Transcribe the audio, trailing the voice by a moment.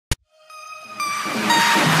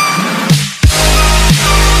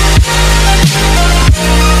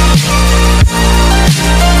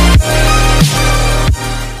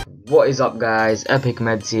is up guys,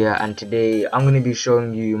 EpicMedz here, and today I'm going to be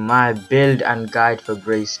showing you my build and guide for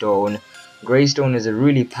Greystone. Greystone is a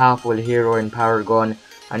really powerful hero in Paragon,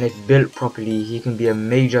 and if built properly he can be a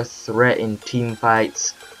major threat in team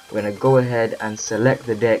fights. We're going to go ahead and select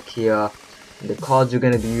the deck here. And the cards we're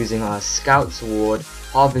going to be using are Scout's Ward,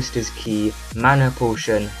 Harvester's Key, Mana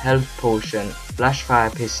Potion, Health Potion,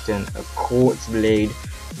 Flashfire Piston, a Quartzblade,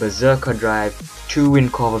 Berserker Drive, 2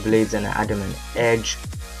 Windcarver blades and an Adamant edge.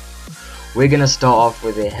 We're gonna start off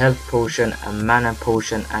with a health potion, a mana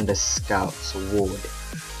potion and a Scout's Ward.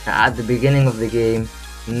 Now at the beginning of the game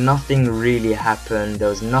nothing really happened, there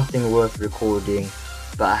was nothing worth recording,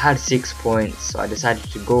 but I had 6 points, so I decided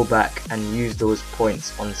to go back and use those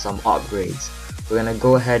points on some upgrades. We're gonna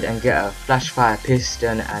go ahead and get a Flashfire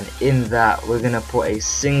Piston, and in that we're gonna put a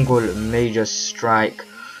single major strike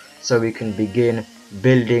so we can begin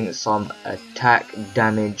building some attack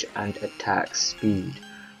damage and attack speed.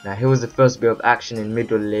 Now here was the first bit of action in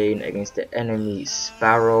middle lane against the enemy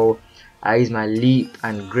Sparrow. I use my leap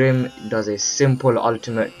and Grim does a simple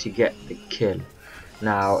ultimate to get the kill.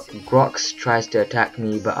 Now Grox tries to attack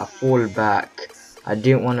me but I fall back. I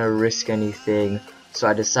didn't want to risk anything, so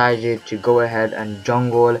I decided to go ahead and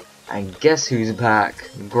jungle, and guess who's back?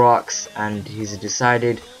 Grox, and he's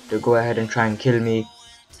decided to go ahead and try and kill me.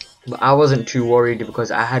 But I wasn't too worried because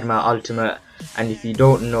I had my ultimate, and if you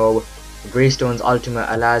don't know, Greystone's ultimate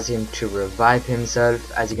allows him to revive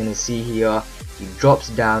himself. As you're going to see here, he drops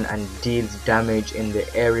down and deals damage in the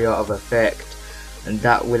area of effect, and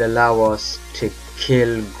that will allow us to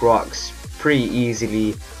kill Grox pretty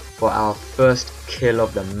easily for our first kill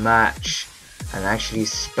of the match. And actually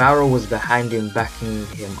Sparrow was behind him backing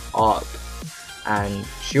him up, and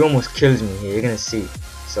she almost kills me here, you're going to see.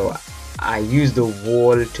 So I use the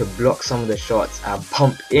wall to block some of the shots, I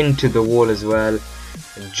bump into the wall as well,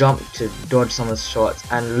 and jump to dodge some of the shots,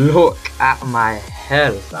 and look at my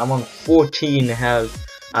health, I'm on 14 health.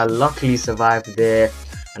 I luckily survived there,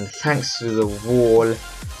 and thanks to the wall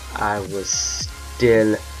I was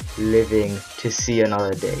still living to see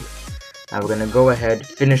another day. Now we're going to go ahead,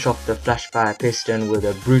 finish off the Flashfire Piston with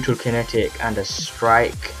a brutal kinetic and a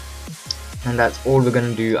strike, and that's all we're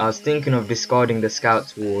going to do. I was thinking of discarding the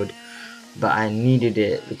Scout's Ward, but I needed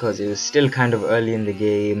it because it was still kind of early in the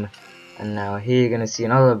game. And now here you're going to see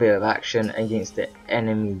another bit of action against the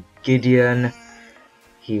enemy Gideon.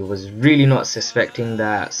 He was really not suspecting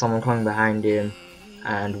that someone coming behind him,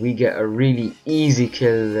 and we get a really easy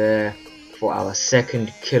kill there for our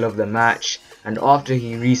second kill of the match. And after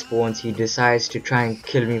he respawns he decides to try and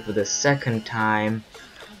kill me for the second time,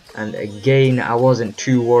 and again I wasn't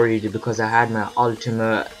too worried because I had my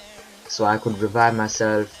ultimate so I could revive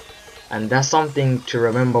myself. And that's something to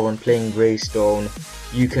remember when playing Greystone.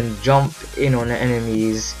 You can jump in on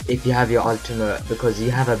enemies if you have your ultimate, because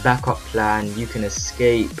you have a backup plan, you can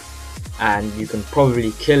escape and you can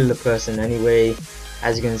probably kill the person anyway.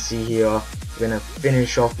 As you can see here, I'm gonna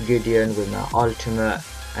finish off Gideon with my ultimate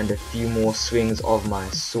and a few more swings of my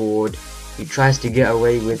sword. He tries to get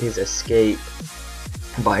away with his escape,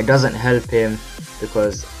 but it doesn't help him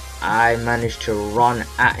because I managed to run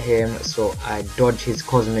at him, so I dodge his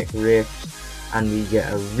cosmic rift and we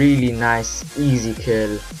get a really nice easy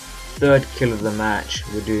kill. Third kill of the match,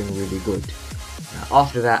 we're doing really good. Now,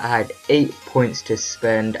 after that I had 8 points to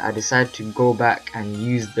spend. I decided to go back and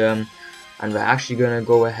use them, and we're actually going to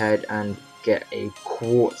go ahead and get a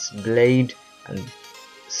Quartzblade, and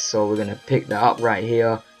so we're going to pick that up right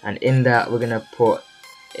here, and in that we're going to put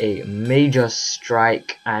a major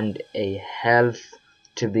strike and a health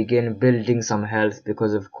to begin building some health,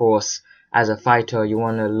 because of course as a fighter you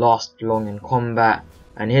want to last long in combat.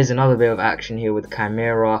 And here's another bit of action here with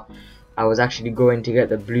Chimera. I was actually going to get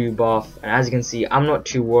the blue buff, and as you can see I'm not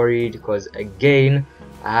too worried because again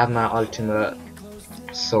I have my ultimate,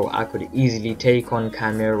 so I could easily take on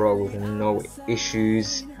Chimera with no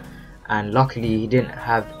issues. And luckily he didn't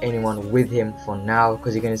have anyone with him for now,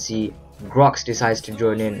 because you're going to see Grox decides to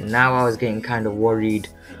join in. Now I was getting kind of worried.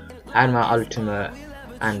 I had my ultimate,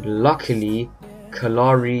 and luckily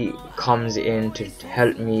Kalari comes in to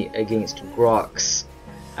help me against Grox,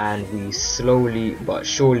 and we slowly but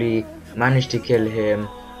surely managed to kill him.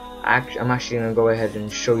 I'm actually going to go ahead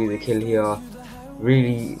and show you the kill here.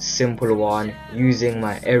 Really simple one, using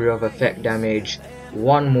my area of effect damage,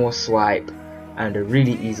 one more swipe and a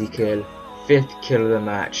really easy kill. 5th kill of the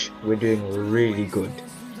match. We're doing really good.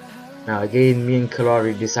 Now again me and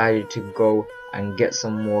Kalari decided to go and get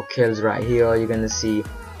some more kills right here. You're going to see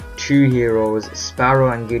 2 heroes,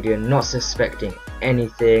 Sparrow and Gideon, not suspecting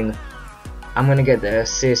anything. I'm going to get the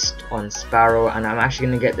assist on Sparrow, and I'm actually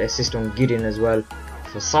going to get the assist on Gideon as well.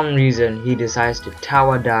 For some reason he decides to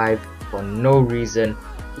tower dive for no reason.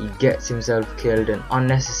 He gets himself killed, an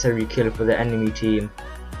unnecessary kill for the enemy team,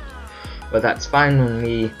 but that's fine on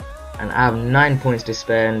me, and I have 9 points to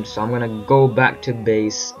spend, so I'm gonna go back to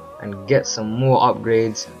base and get some more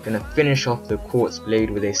upgrades. Gonna finish off the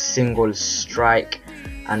Quartzblade with a single strike,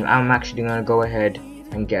 and I'm actually gonna go ahead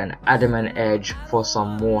and get an Adamant edge for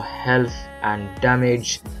some more health and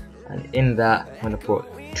damage, and in that I'm gonna put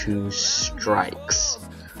 2 strikes.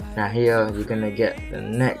 Now here you're gonna get the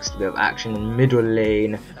next bit of action in middle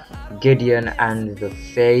lane, Gideon and the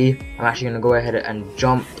Fae. I'm actually gonna go ahead and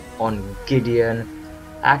jump on Gideon.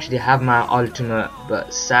 I actually have my ultimate,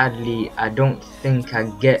 but sadly I don't think I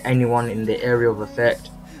get anyone in the area of effect,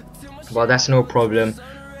 but that's no problem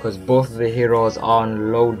because both of the heroes are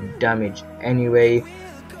on low damage anyway.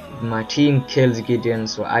 My team kills Gideon,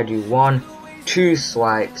 so I do 1-2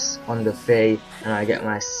 swipes on the Fae, and I get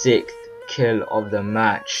my 6th kill of the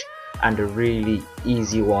match, and a really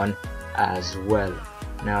easy one as well.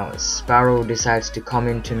 Now Sparrow decides to come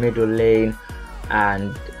into middle lane,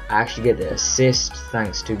 and I actually get the assist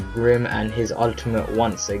thanks to Grim and his ultimate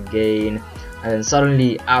once again. And then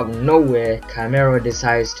suddenly out of nowhere Chimera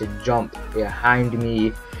decides to jump behind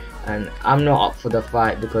me, and I'm not up for the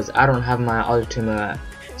fight because I don't have my ultimate,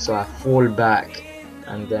 so I fall back,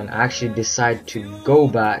 and then I actually decide to go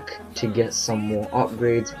back to get some more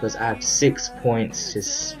upgrades because I have 6 points to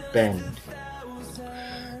spend.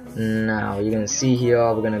 Now you can see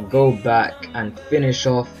here we're gonna go back and finish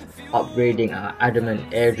off upgrading our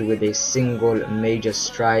Adamant edge with a single major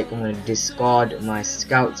strike. I'm gonna discard my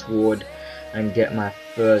Scout's Ward and get my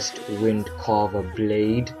first Windcarver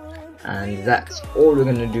blade, and that's all we're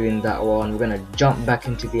gonna do in that one. We're gonna jump back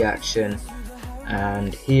into the action,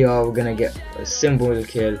 and here we're gonna get a simple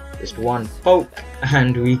kill, just one poke,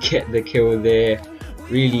 and we get the kill there.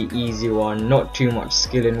 Really easy one, not too much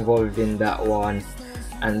skill involved in that one.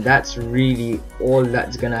 And that's really all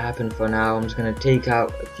that's gonna happen for now. I'm just gonna take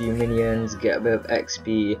out a few minions, get a bit of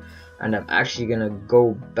XP, and I'm actually gonna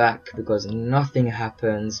go back because nothing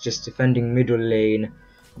happens, just defending middle lane.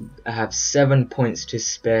 I have 7 points to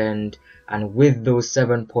spend, and with those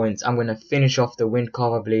 7 points I'm gonna finish off the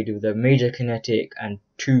Windcarver blade with a major kinetic and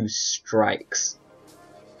 2 strikes.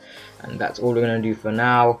 And that's all we're gonna do for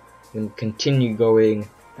now. We're gonna continue going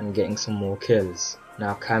and getting some more kills.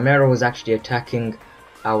 Now Chimera was actually attacking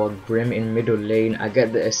our Grim in middle lane. I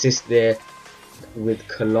get the assist there with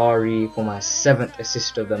Kalari for my 7th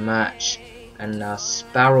assist of the match, and now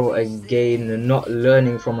Sparrow again not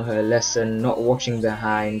learning from her lesson, not watching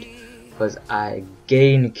behind, because I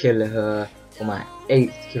again kill her for my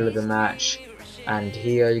 8th kill of the match. And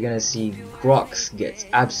here you're gonna see Grox gets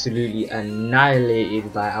absolutely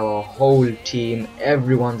annihilated by our whole team.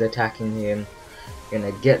 Everyone's attacking him.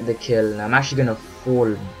 Gonna get the kill, and I'm actually gonna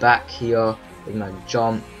fall back here with my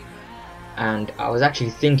jump, and I was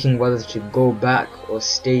actually thinking whether to go back or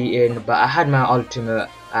stay in, but I had my ultimate,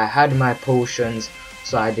 I had my potions,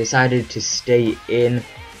 so I decided to stay in.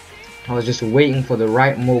 I was just waiting for the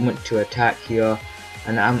right moment to attack here,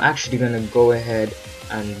 and I'm actually gonna go ahead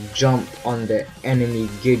and jump on the enemy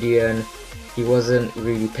Gideon. He wasn't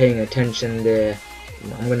really paying attention there.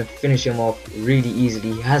 I'm gonna finish him off really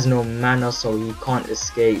easily. He has no mana, so he can't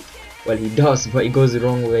escape. Well, he does, but he goes the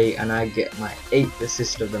wrong way, and I get my 8th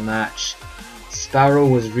assist of the match. Sparrow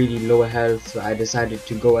was really low health, so I decided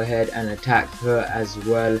to go ahead and attack her as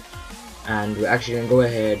well. And we're actually going to go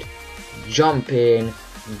ahead, jump in,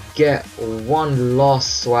 get one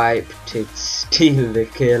last swipe to steal the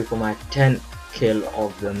kill for my 10th kill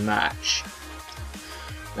of the match.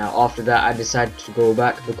 Now after that I decided to go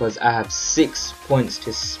back because I have 6 points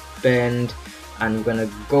to spend, and we're going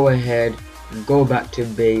to go ahead, go back to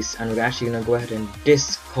base, and we're actually going to go ahead and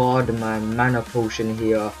discard my mana potion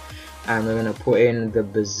here, and we're going to put in the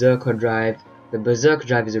Berserker drive. The Berserker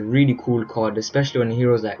drive is a really cool card, especially on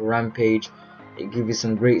heroes like Rampage. It gives you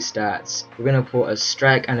some great stats. We're going to put a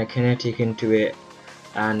strike and a kinetic into it,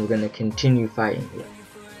 and we're going to continue fighting here.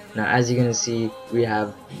 Now as you can see, we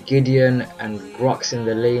have Gideon and Grox in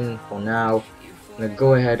the lane for now. I'm going to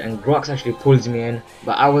go ahead, and Grox actually pulls me in,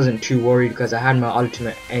 but I wasn't too worried because I had my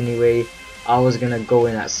ultimate anyway. I was going to go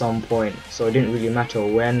in at some point, so it didn't really matter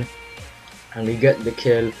when. And we get the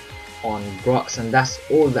kill on Grox, and that's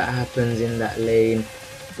all that happens in that lane.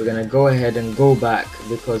 We're going to go ahead and go back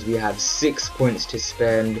because we have 6 points to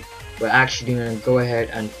spend. We're actually going to go ahead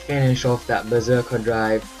and finish off that Berserker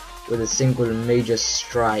drive with a single major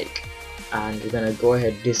strike, and we're going to go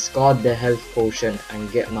ahead, discard the health potion,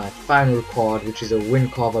 and get my final card, which is a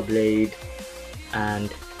Windcarver blade.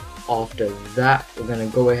 And after that we're going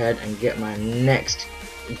to go ahead and get my next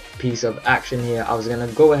piece of action here. I was going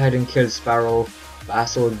to go ahead and kill Sparrow, but I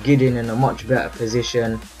saw Gideon in a much better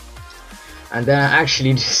position, and then I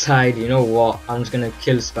actually decide, you know what, I'm just gonna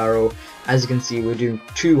kill Sparrow. As you can see, we're doing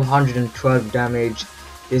 212 damage.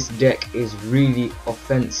 This deck is really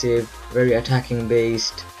offensive, very attacking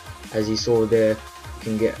based. As you saw there, you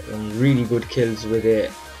can get really good kills with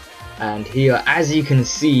it. And here, as you can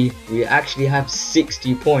see, we actually have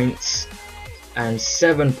 60 points and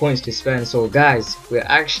 7 points to spend. So guys, we're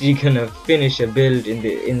actually gonna finish a build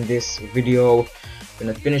in this video.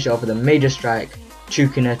 Gonna finish it off with a major strike, 2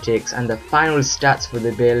 kinetics, and the final stats for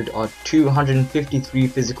the build are 253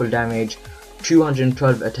 physical damage,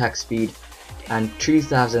 212 attack speed, and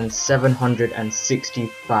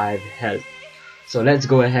 2765 health. So let's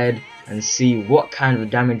go ahead and see what kind of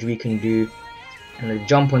damage we can do. I'm gonna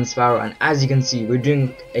jump on Sparrow, and as you can see, we're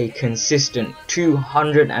doing a consistent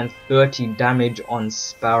 230 damage on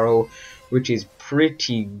Sparrow, which is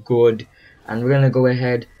pretty good. And we're gonna go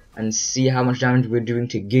ahead and see how much damage we're doing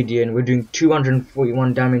to Gideon. We're doing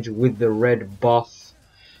 241 damage with the red buff,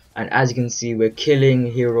 and as you can see, we're killing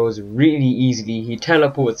heroes really easily. He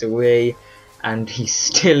teleports away and he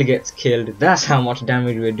still gets killed. That's how much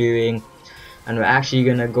damage we're doing. And we're actually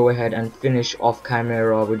gonna go ahead and finish off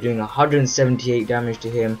Chimera. We're doing 178 damage to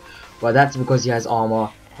him, but that's because he has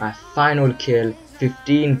armor. My final kill,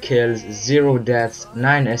 15 kills, 0 deaths,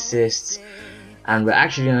 9 assists, and we're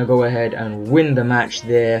actually gonna go ahead and win the match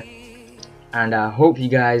there. And I hope you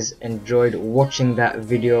guys enjoyed watching that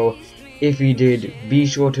video. If you did, be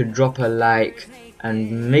sure to drop a like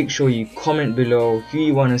and make sure you comment below who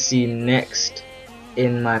you want to see next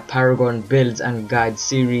in my Paragon builds and guide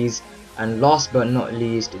series. And last but not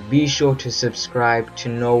least, be sure to subscribe to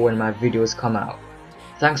know when my videos come out.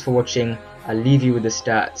 Thanks for watching. I'll leave you with the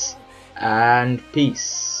stats, and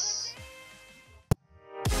peace.